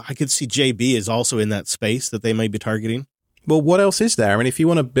 I could see JB is also in that space that they may be targeting. Well, what else is there? I mean, if you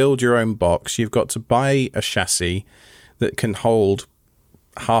want to build your own box, you've got to buy a chassis that can hold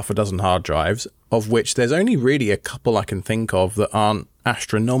half a dozen hard drives, of which there's only really a couple I can think of that aren't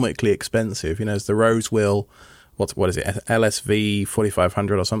astronomically expensive. You know, there's the Rosewheel, what is it, LSV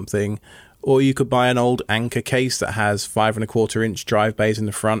 4500 or something. Or you could buy an old Anchor case that has 5.25-inch drive bays in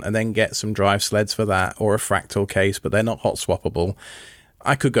the front and then get some drive sleds for that, or a Fractal case, but they're not hot swappable.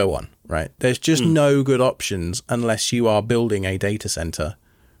 I could go on, right? There's just no good options unless you are building a data center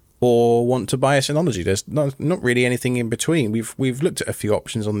or want to buy a Synology. There's not really anything in between. We've looked at a few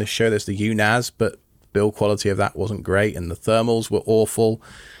options on this show. There's the UNAS, but build quality of that wasn't great, and the thermals were awful.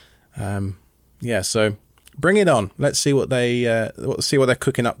 So bring it on. Let's see what they're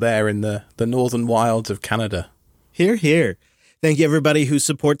cooking up there in the northern wilds of Canada. Hear, hear. Thank you, everybody who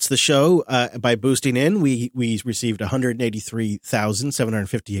supports the show by boosting in. We received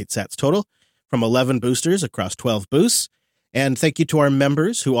 183,758 sats total from 11 boosters across 12 boosts. And thank you to our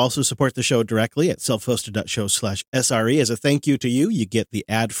members who also support the show directly at selfhosted.show/SRE. As a thank you to you, you get the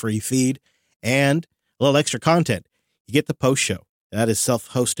ad-free feed and a little extra content. You get the post show. That is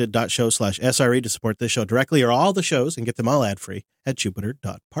selfhosted.show/SRE to support this show directly, or all the shows, and get them all ad-free at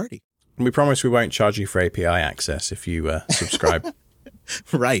jupiter.party. And we promise we won't charge you for API access if you subscribe.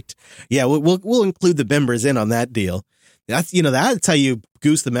 Right. Yeah, we'll include the members in on that deal. That's how you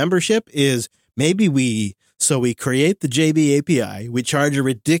goose the membership is maybe we create the JB API, we charge a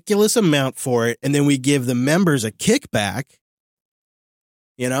ridiculous amount for it, and then we give the members a kickback,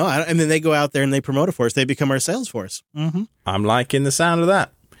 and then they go out there and they promote it for us. They become our sales force. Mm-hmm. I'm liking the sound of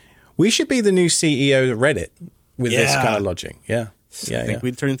that. We should be the new CEO of Reddit with this kind of logic. Yeah. I think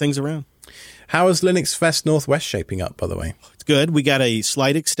we'd turn things around. How is Linux Fest Northwest shaping up, by the way? It's good. We got a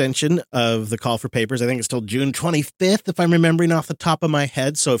slight extension of the call for papers. I think it's till June 25th, if I'm remembering off the top of my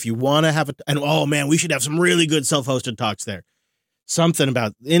head. So if you want to have we should have some really good self-hosted talks there. Something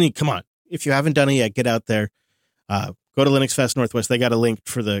about come on. If you haven't done it yet, get out there. Go to Linux Fest Northwest. They got a link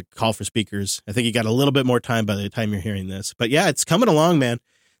for the call for speakers. I think you got a little bit more time by the time you're hearing this. But yeah, it's coming along, man.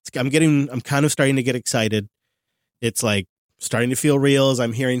 I'm kind of starting to get excited. It's like starting to feel real as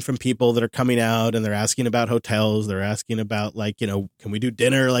I'm hearing from people that are coming out and they're asking about hotels. They're asking about can we do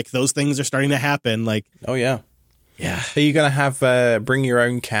dinner? Like those things are starting to happen. Like, oh yeah. Yeah. Are you going to have bring your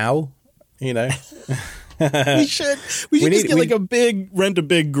own cow? We should rent a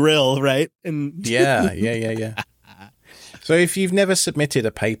big grill, right? And yeah. So if you've never submitted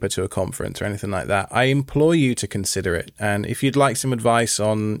a paper to a conference or anything like that, I implore you to consider it. And if you'd like some advice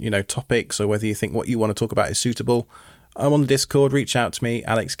on, topics, or whether you think what you want to talk about is suitable, I'm on the Discord. Reach out to me,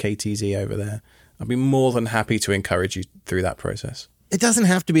 Alex KTZ over there. I'll be more than happy to encourage you through that process. It doesn't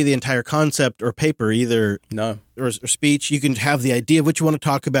have to be the entire concept or paper either. No. Or speech. You can have the idea of what you want to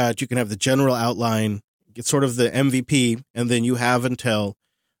talk about. You can have the general outline. Get sort of the MVP, and then you have until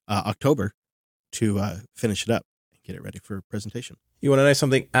October to finish it up and get it ready for presentation. You want to know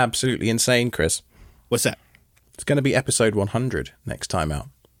something absolutely insane, Chris? What's that? It's going to be episode 100 next time out.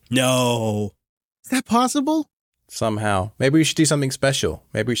 No. Is that possible? Somehow. Maybe we should do something special.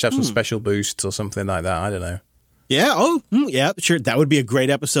 Maybe we should have some special boosts or something like that. I don't know. Yeah. Oh, yeah, sure. That would be a great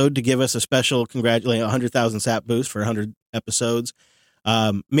episode to give us a special 100,000 sat boost for 100 episodes.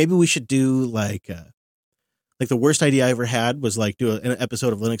 Maybe we should do like the worst idea I ever had was do an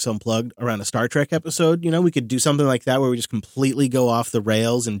episode of Linux Unplugged around a Star Trek episode. We could do something like that where we just completely go off the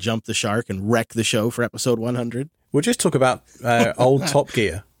rails and jump the shark and wreck the show for episode 100. We'll just talk about old Top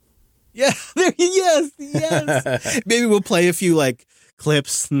Gear. Yeah. Yes. Maybe we'll play a few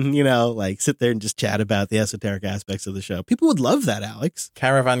clips and, sit there and just chat about the esoteric aspects of the show. People would love that, Alex.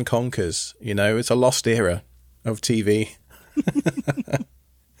 Caravan Conquers, it's a lost era of TV.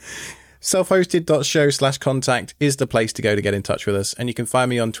 Selfhosted.show/contact is the place to go to get in touch with us. And you can find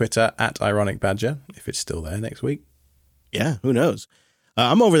me on Twitter @IronicBadger, if it's still there next week. Yeah, who knows?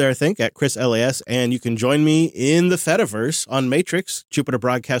 I'm over there, I think, at Chris LAS, and you can join me in the Fediverse on Matrix,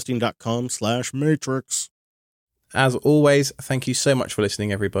 jupiterbroadcasting.com/Matrix. as always, thank you so much for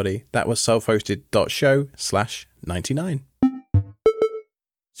listening, everybody. That was selfhosted.show/99.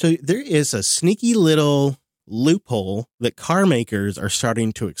 So there is a sneaky little loophole that car makers are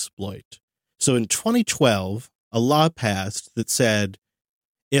starting to exploit. So in 2012, a law passed that said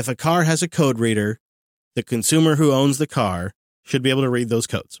if a car has a code reader, the consumer who owns the car should be able to read those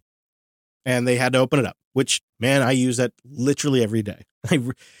codes. And they had to open it up, which, man, I use that literally every day.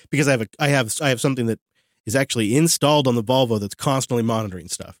 Because I have something that is actually installed on the Volvo that's constantly monitoring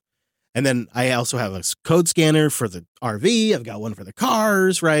stuff. And then I also have a code scanner for the RV. I've got one for the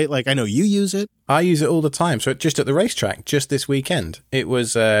cars, right? Like, I know you use it. I use it all the time. So just at the racetrack, just this weekend, it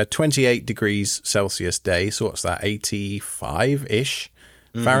was 28 degrees Celsius day. So what's that? 85-ish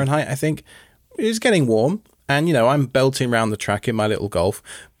Fahrenheit, I think. It was getting warm. And, you know, I'm belting around the track in my little Golf.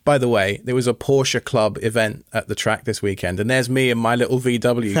 By the way, there was a Porsche Club event at the track this weekend, and there's me and my little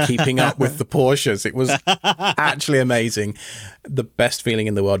VW keeping up with the Porsches. It was actually amazing. The best feeling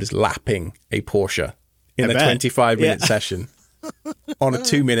in the world is lapping a Porsche in a 25-minute session on a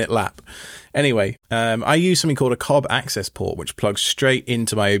 2-minute lap. Anyway, I use something called a Cobb access port, which plugs straight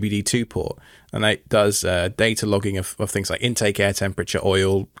into my OBD2 port, and it does data logging of things like intake air temperature,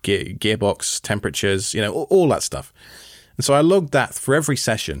 oil, gearbox temperatures, you know, all that stuff. And so I logged that for every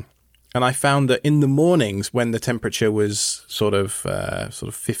session, and I found that in the mornings when the temperature was sort of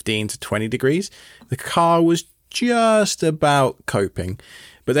 15 to 20 degrees, the car was just about coping.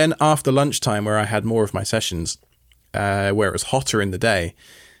 But then after lunchtime, where I had more of my sessions, where it was hotter in the day,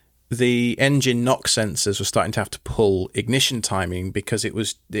 the engine knock sensors were starting to have to pull ignition timing because it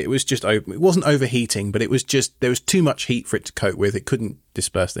was just it wasn't overheating, but it was just there was too much heat for it to cope with. It couldn't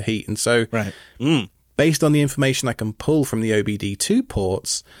disperse the heat, and so based on the information I can pull from the OBD2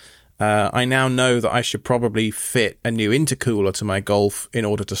 ports, I now know that I should probably fit a new intercooler to my Golf in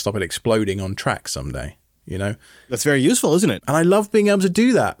order to stop it exploding on track someday. You know, that's very useful, isn't it? And I love being able to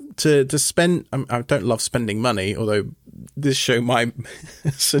do that. To spend, I don't love spending money, although this show might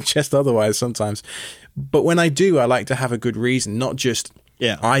suggest otherwise sometimes. But when I do, I like to have a good reason, not just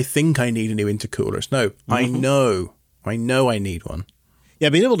I think I need a new intercooler. It's no, I know I need one. Yeah,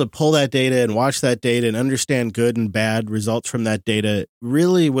 being able to pull that data and watch that data and understand good and bad results from that data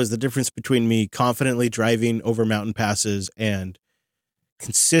really was the difference between me confidently driving over mountain passes and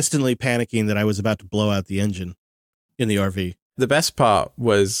consistently panicking that I was about to blow out the engine in the RV. The best part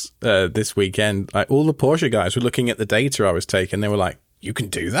was this weekend, all the Porsche guys were looking at the data I was taking. They were like, "You can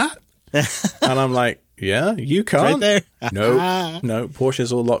do that?" And I'm like, "Yeah, you can't." Right there. No,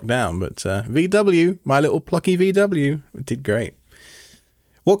 Porsche's all locked down. But VW, my little plucky VW, did great.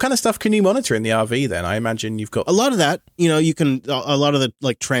 What kind of stuff can you monitor in the RV then? I imagine you've got a lot of that. You know, you can a lot of the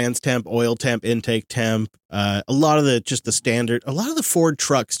like trans temp, oil temp, intake temp, a lot of the just the standard. A lot of the Ford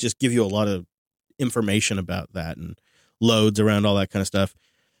trucks just give you a lot of information about that and loads around all that kind of stuff.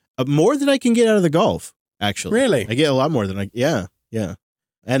 More than I can get out of the Golf, actually. Really? I get a lot more than yeah.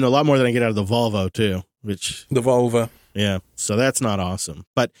 And a lot more than I get out of the Volvo too, which the Volvo. Yeah. So that's not awesome.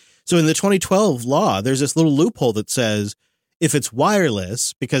 But so in the 2012 law, there's this little loophole that says if it's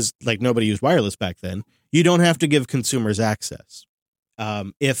wireless, because like nobody used wireless back then, you don't have to give consumers access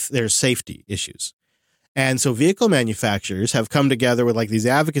if there's safety issues. And so vehicle manufacturers have come together with like these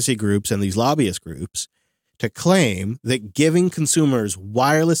advocacy groups and these lobbyist groups to claim that giving consumers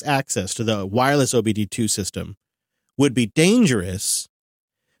wireless access to the wireless OBD2 system would be dangerous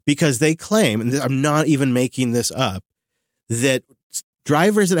because they claim, and I'm not even making this up, that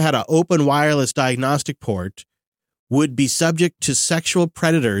drivers that had an open wireless diagnostic port would be subject to sexual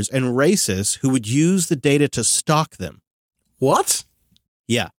predators and racists who would use the data to stalk them. What?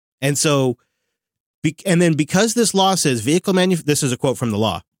 Yeah. And so, and then because this law says this is a quote from the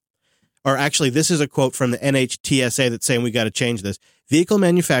law, or actually this is a quote from the NHTSA that's saying we got to change this. Vehicle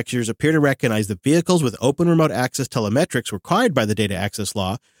manufacturers appear to recognize that vehicles with open remote access telemetrics required by the data access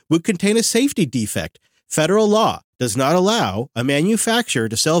law would contain a safety defect. Federal law does not allow a manufacturer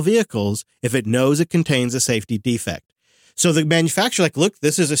to sell vehicles if it knows it contains a safety defect. So the manufacturer, like, look,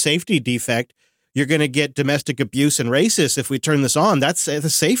 this is a safety defect. You're going to get domestic abuse and racist if we turn this on. That's a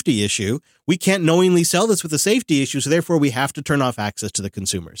safety issue. We can't knowingly sell this with a safety issue, so therefore we have to turn off access to the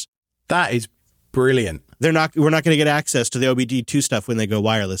consumers. That is brilliant. We're not going to get access to the OBD2 stuff when they go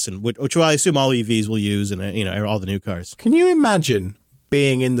wireless, and which I assume all EVs will use, and all the new cars. Can you imagine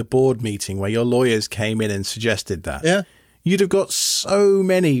being in the board meeting where your lawyers came in and suggested that? Yeah. you'd have got so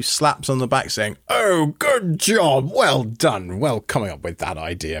many slaps on the back saying, "Oh, good job, well done, well coming up with that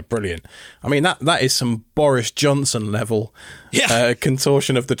idea, brilliant." I mean, that is some Boris Johnson level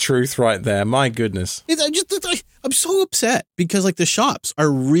contortion of the truth right there. My goodness. I'm so upset because like the shops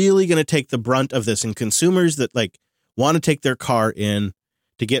are really going to take the brunt of this, and consumers that like want to take their car in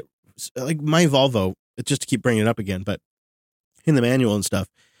to get like my Volvo, just to keep bringing it up again, but in the manual and stuff,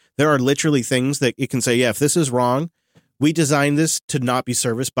 there are literally things that it can say, yeah, if this is wrong, we designed this to not be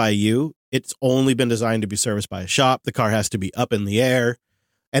serviced by you. It's only been designed to be serviced by a shop. The car has to be up in the air.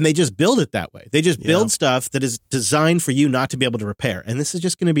 And they just build it that way. They just build stuff that is designed for you not to be able to repair. And this is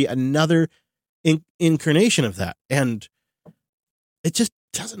just going to be another incarnation of that. And it just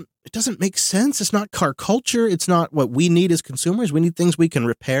doesn't make sense. It's not car culture. It's not what we need as consumers. We need things we can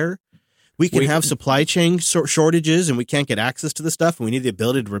repair. We can have supply chain shortages and we can't get access to the stuff. And we need the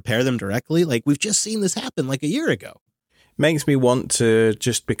ability to repair them directly. Like we've just seen this happen like a year ago. Makes me want to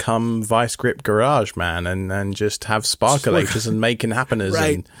just become Vice Grip Garage Man and just have sparkulators and making happeners.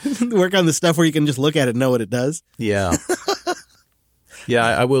 Right. And work on the stuff where you can just look at it and know what it does. Yeah. Yeah,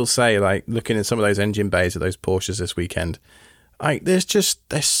 I will say, like, looking at some of those engine bays of those Porsches this weekend, like, they're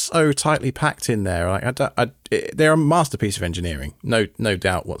so tightly packed in there. Like, they're a masterpiece of engineering, no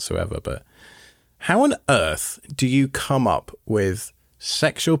doubt whatsoever. But how on earth do you come up with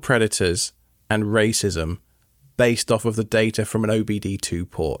sexual predators and racism based off of the data from an OBD2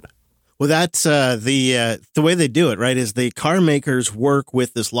 port? Well, that's the way they do it, right, is the car makers work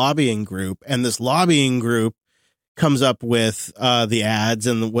with this lobbying group, and this lobbying group comes up with the ads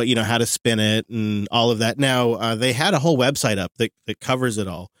and what, how to spin it and all of that. Now, they had a whole website up that covers it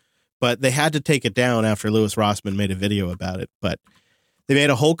all, but they had to take it down after Louis Rossman made a video about it. But they made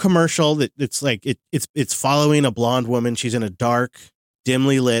a whole commercial that it's like it's following a blonde woman. She's in a dark,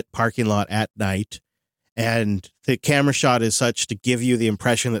 dimly lit parking lot at night. And the camera shot is such to give you the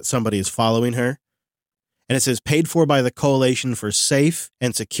impression that somebody is following her. And it says, paid for by the Coalition for Safe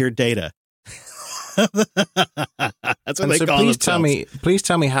and Secure Data. That's what they call themselves. Please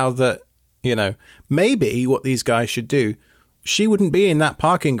tell me how that, maybe what these guys should do, she wouldn't be in that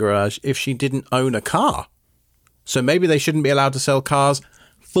parking garage if she didn't own a car. So maybe they shouldn't be allowed to sell cars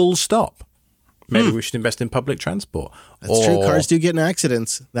full stop. Maybe we should invest in public transport. That's true. Cars do get in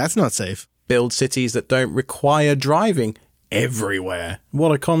accidents. That's not safe. Build cities that don't require driving everywhere.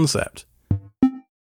 What a concept.